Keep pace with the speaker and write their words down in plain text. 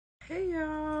Hey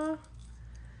y'all.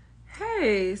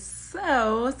 Hey,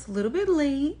 so it's a little bit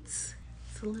late.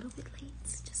 Just a little bit.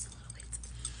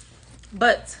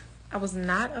 But I was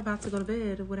not about to go to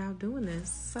bed without doing this.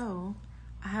 So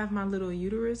I have my little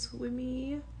uterus with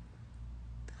me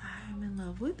that I'm in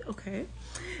love with. Okay.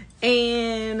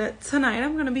 And tonight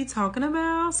I'm going to be talking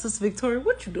about, Sis Victoria,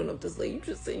 what you doing up this late? You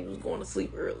just said you was going to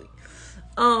sleep early.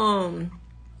 Assalamu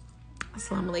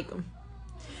alaikum.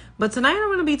 But tonight I'm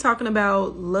going to be talking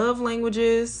about love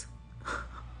languages.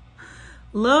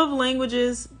 Love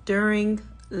languages during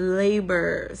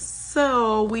labor.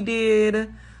 So we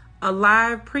did a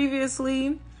live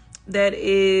previously that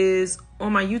is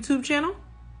on my YouTube channel.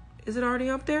 Is it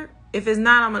already up there? If it's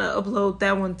not, I'm going to upload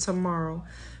that one tomorrow.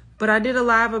 But I did a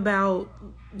live about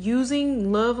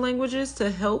using love languages to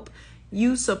help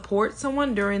you support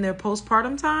someone during their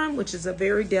postpartum time, which is a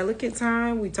very delicate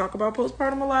time. We talk about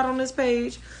postpartum a lot on this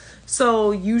page.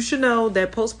 So you should know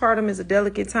that postpartum is a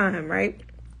delicate time, right?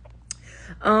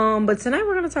 But tonight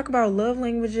we're going to talk about love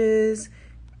languages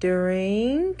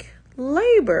during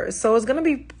labor. So it's going to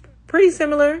be pretty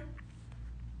similar,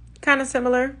 kind of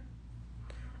similar.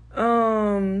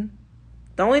 The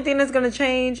only thing that's going to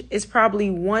change is probably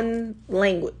one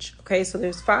language. Okay, so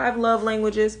there's 5 love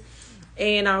languages,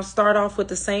 and I'll start off with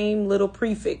the same little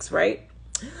prefix, right?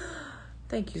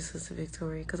 Thank you, Sister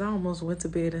Victoria, because I almost went to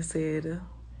bed and said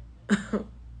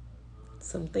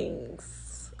some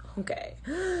things. Okay,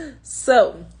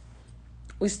 so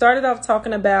we started off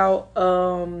talking about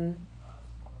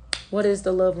what is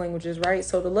the love languages, right?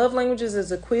 So the love languages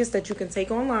is a quiz that you can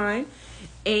take online,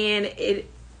 and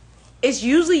it's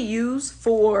usually used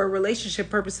for relationship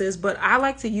purposes, but I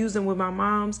like to use them with my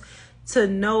moms to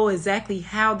know exactly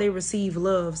how they receive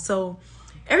love. So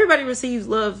everybody receives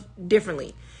love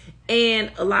differently.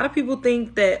 And a lot of people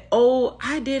think that, oh,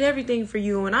 I did everything for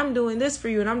you, and I'm doing this for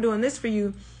you, and I'm doing this for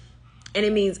you. And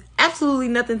it means absolutely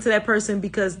nothing to that person,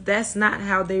 because that's not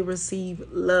how they receive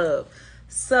love.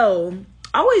 So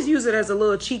I always use it as a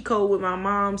little cheat code with my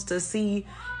moms to see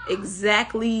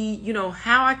exactly,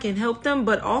 how I can help them,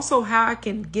 but also how I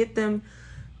can get them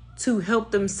to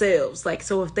help themselves. Like,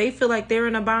 so if they feel like they're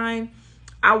in a bind,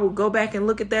 I will go back and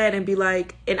look at that and be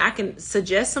like, and I can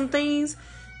suggest some things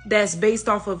that's based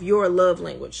off of your love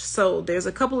language. So there's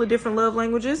a couple of different love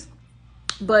languages,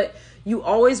 but you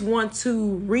always want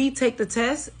to retake the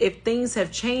test if things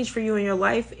have changed for you in your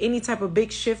life, any type of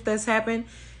big shift that's happened,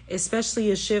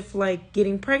 especially a shift like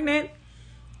getting pregnant,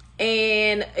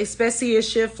 and especially a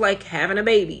shift like having a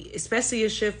baby, especially a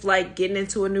shift like getting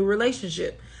into a new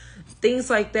relationship. Things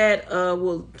like that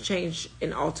will change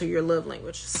and alter your love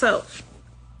language. So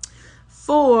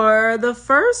for the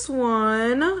first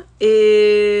one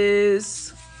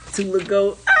is to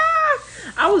go.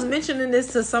 I was mentioning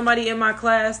this to somebody in my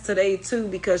class today too,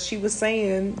 because she was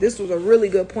saying, this was a really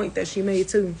good point that she made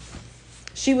too.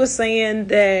 She was saying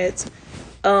that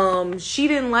she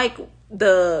didn't like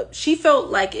she felt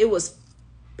like it was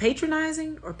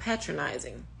patronizing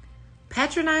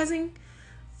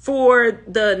for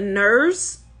the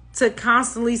nurse to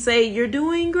constantly say, you're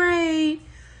doing great,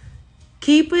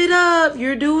 keep it up,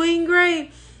 you're doing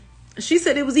great. She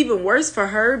said it was even worse for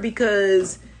her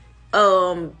because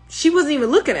she wasn't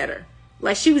even looking at her.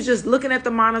 Like, she was just looking at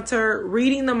the monitor,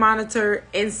 reading the monitor,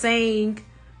 and saying,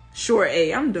 sure,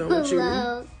 A, I'm done with you.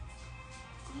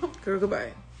 Girl,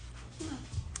 goodbye.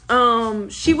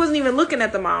 She wasn't even looking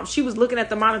at the mom. She was looking at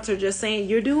the monitor, just saying,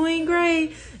 you're doing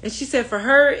great. And she said for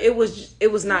her, it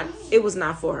was not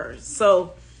for her.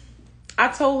 So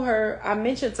I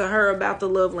mentioned to her about the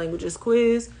love languages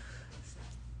quiz.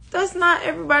 That's not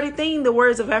everybody thing, the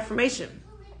words of affirmation.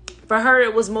 For her,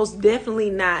 it was most definitely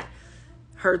not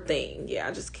her thing. Yeah,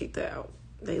 I just kicked her out.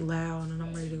 They loud and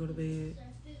I'm ready to go to bed.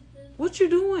 What you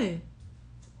doing?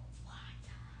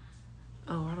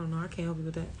 Oh, I don't know. I can't help you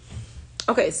with that.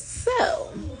 Okay,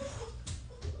 so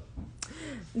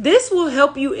this will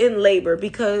help you in labor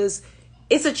because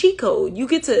it's a cheat code. You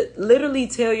get to literally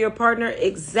tell your partner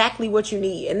exactly what you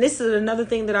need. And this is another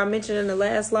thing that I mentioned in the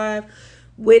last live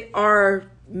with our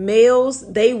males.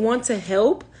 They want to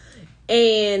help.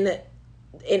 And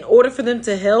in order for them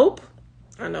to help,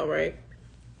 I know, right?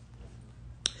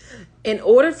 In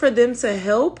order for them to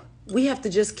help, we have to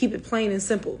just keep it plain and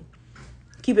simple.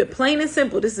 Keep it plain and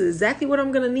simple. This is exactly what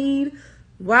I'm going to need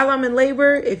while I'm in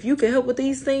labor. If you can help with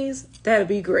these things, that'd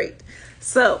be great.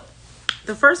 So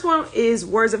the first one is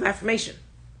words of affirmation.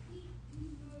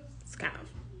 It's kind of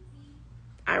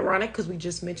ironic because we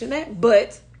just mentioned that.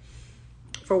 But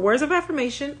for words of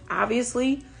affirmation,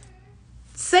 obviously,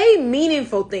 say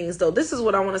meaningful things, though. This is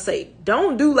what I want to say.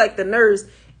 Don't do like the nurse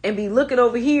and be looking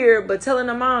over here, but telling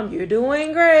the mom, you're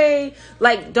doing great.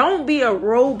 Like, don't be a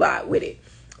robot with it.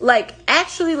 Like,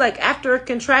 actually, like, after a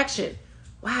contraction,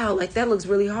 wow, like, that looks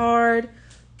really hard.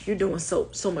 You're doing so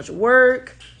much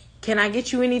work. Can I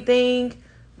get you anything?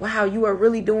 Wow, you are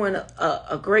really doing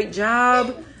a great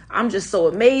job. I'm just so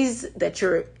amazed that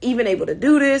you're even able to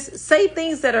do this. Say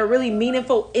things that are really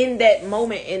meaningful in that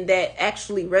moment and that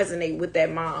actually resonate with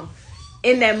that mom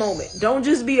in that moment. Don't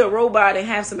just be a robot and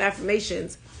have some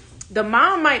affirmations. The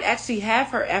mom might actually have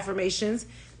her affirmations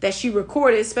that she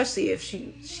recorded, especially if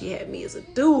she had me as a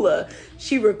doula.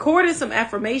 She recorded some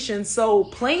affirmations, so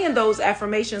playing those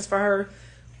affirmations for her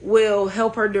will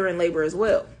help her during labor as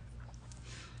well.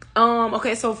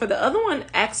 Okay, so for the other one,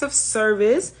 acts of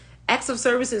service. Acts of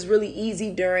service is really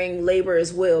easy during labor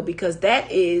as well, because that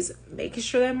is making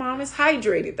sure that mom is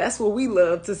hydrated. That's what we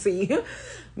love to see.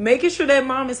 Making sure that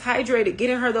mom is hydrated,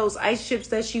 getting her those ice chips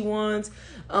that she wants,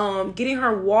 getting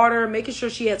her water, making sure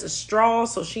she has a straw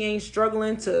so she ain't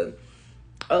struggling to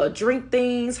drink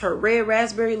things, her red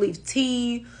raspberry leaf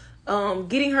tea,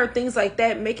 getting her things like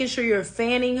that, making sure you're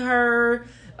fanning her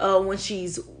when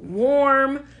she's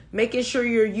warm, making sure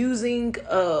you're using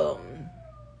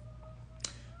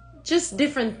just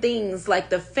different things like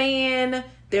the fan.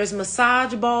 There's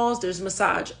massage balls, there's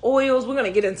massage oils. We're going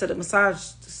to get into the massage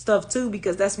stuff too,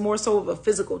 because that's more so of a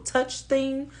physical touch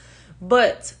thing.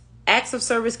 But acts of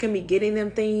service can be getting them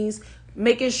things,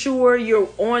 making sure you're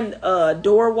on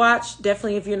door watch.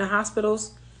 Definitely if you're in the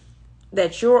hospitals,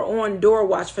 that you're on door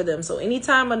watch for them. So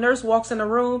anytime a nurse walks in a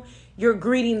room, you're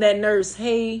greeting that nurse.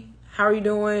 Hey, how are you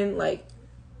doing? Like,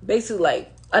 basically,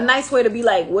 like a nice way to be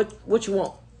like, what you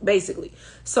want, basically.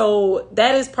 So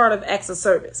that is part of acts of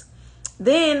service.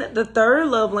 Then the third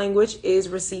love language is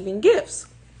receiving gifts.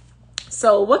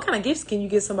 So what kind of gifts can you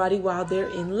give somebody while they're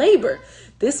in labor?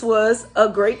 This was a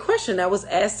great question that was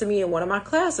asked to me in one of my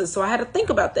classes, so I had to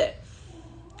think about that.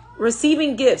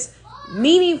 Receiving gifts,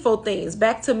 meaningful things,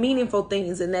 back to meaningful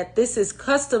things, and that this is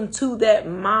custom to that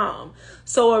mom.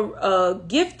 So a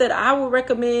gift that I would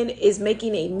recommend is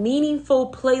making a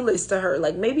meaningful playlist to her.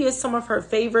 Like maybe it's some of her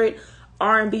favorite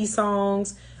R&B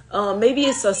songs. Maybe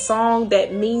it's a song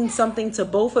that means something to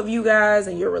both of you guys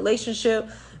and your relationship.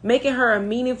 Making her a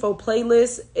meaningful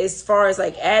playlist as far as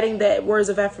like adding that words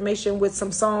of affirmation with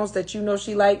some songs that you know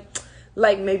she like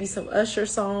maybe some Usher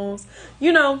songs,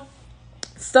 you know,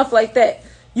 stuff like that.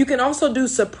 You can also do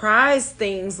surprise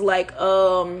things like,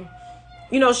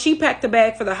 you know, she packed a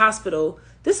bag for the hospital.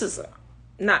 This is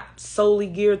not solely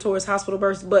geared towards hospital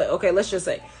births, but okay, let's just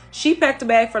say she packed a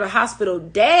bag for the hospital.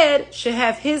 Dad should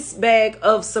have his bag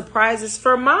of surprises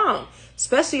for mom,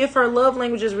 especially if her love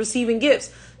language is receiving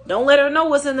gifts. Don't let her know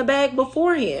what's in the bag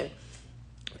beforehand.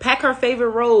 Pack her favorite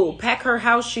robe, pack her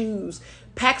house shoes,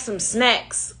 pack some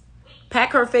snacks,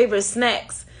 pack her favorite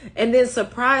snacks, and then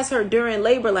surprise her during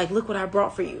labor. Like, look what I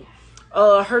brought for you.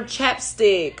 Her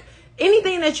chapstick,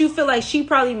 anything that you feel like she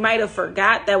probably might have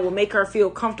forgot that will make her feel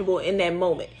comfortable in that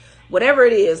moment. Whatever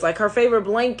it is, like her favorite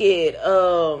blanket,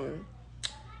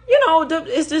 you know,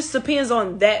 it just depends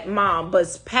on that mom.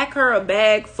 But pack her a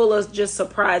bag full of just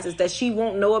surprises that she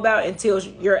won't know about until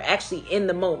you're actually in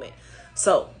the moment.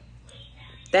 So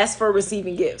that's for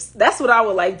receiving gifts. That's what I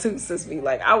would like too, sis me.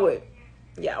 Like I would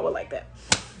like that.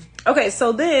 Okay,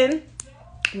 so then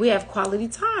we have quality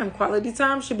time. Quality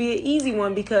time should be an easy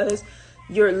one because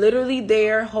you're literally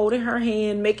there holding her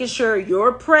hand, making sure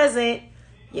you're present.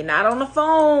 You're not on the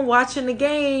phone watching the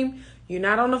game. You're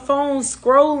not on the phone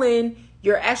scrolling.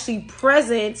 You're actually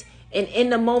present and in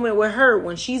the moment with her.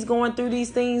 When she's going through these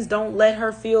things, don't let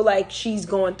her feel like she's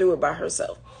going through it by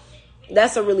herself.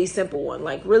 That's a really simple one.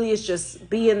 Like really it's just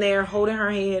being there, holding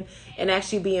her hand and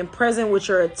actually being present with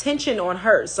your attention on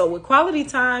her. So with quality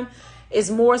time, it's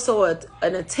more so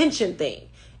an attention thing.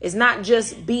 It's not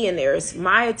just being there. It's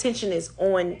my attention is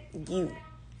on you.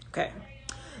 Okay.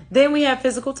 Then we have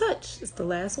physical touch. It's the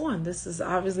last one. This is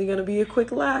obviously going to be a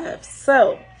quick live.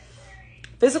 So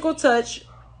physical touch,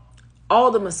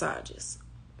 all the massages.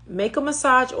 Make a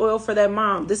massage oil for that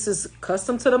mom. This is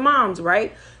custom to the moms,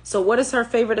 right? So what is her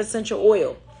favorite essential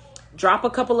oil? Drop a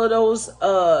couple of those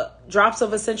drops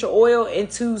of essential oil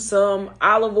into some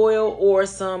olive oil or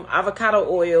some avocado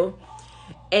oil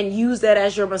and use that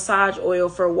as your massage oil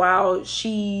for while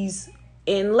she's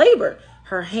in labor.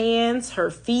 Her hands, her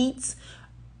feet,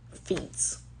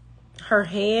 her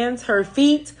hands, her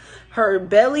feet, her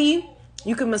belly.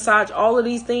 You can massage all of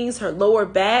these things, her lower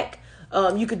back.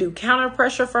 You could do counter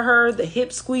pressure for her, the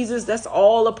hip squeezes. That's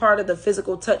all a part of the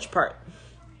physical touch part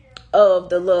of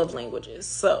the love languages.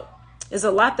 So there's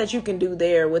a lot that you can do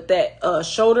there with that.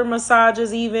 Shoulder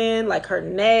massages even, like her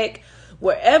neck.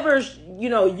 wherever, you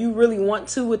know, you really want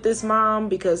to with this mom,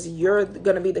 because you're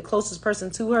going to be the closest person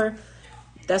to her.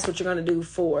 That's what you're going to do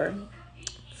for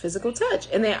physical touch.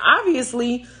 And then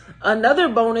obviously another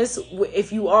bonus,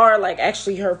 if you are like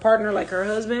actually her partner, like her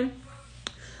husband,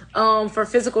 for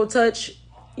physical touch,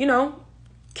 you know,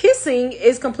 kissing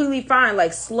is completely fine.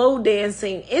 Like slow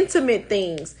dancing, intimate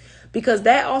things, because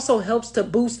that also helps to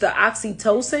boost the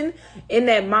oxytocin in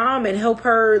that mom and help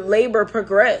her labor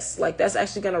progress. Like that's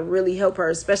actually going to really help her,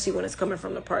 especially when it's coming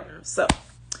from the partner. So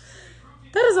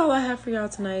that is all I have for y'all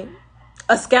tonight.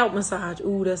 A scalp massage.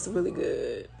 Ooh, that's really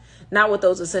good. Not with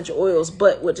those essential oils,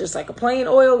 but with just like a plain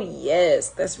oil. Yes,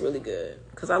 that's really good,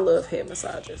 because I love head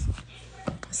massages.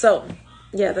 So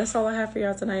yeah, that's all I have for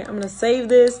y'all tonight. I'm going to save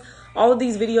this. All of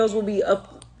these videos will be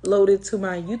uploaded to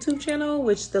my YouTube channel,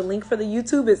 which the link for the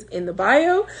YouTube is in the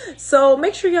bio. So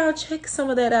make sure y'all check some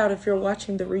of that out if you're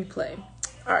watching the replay.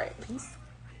 All right, peace.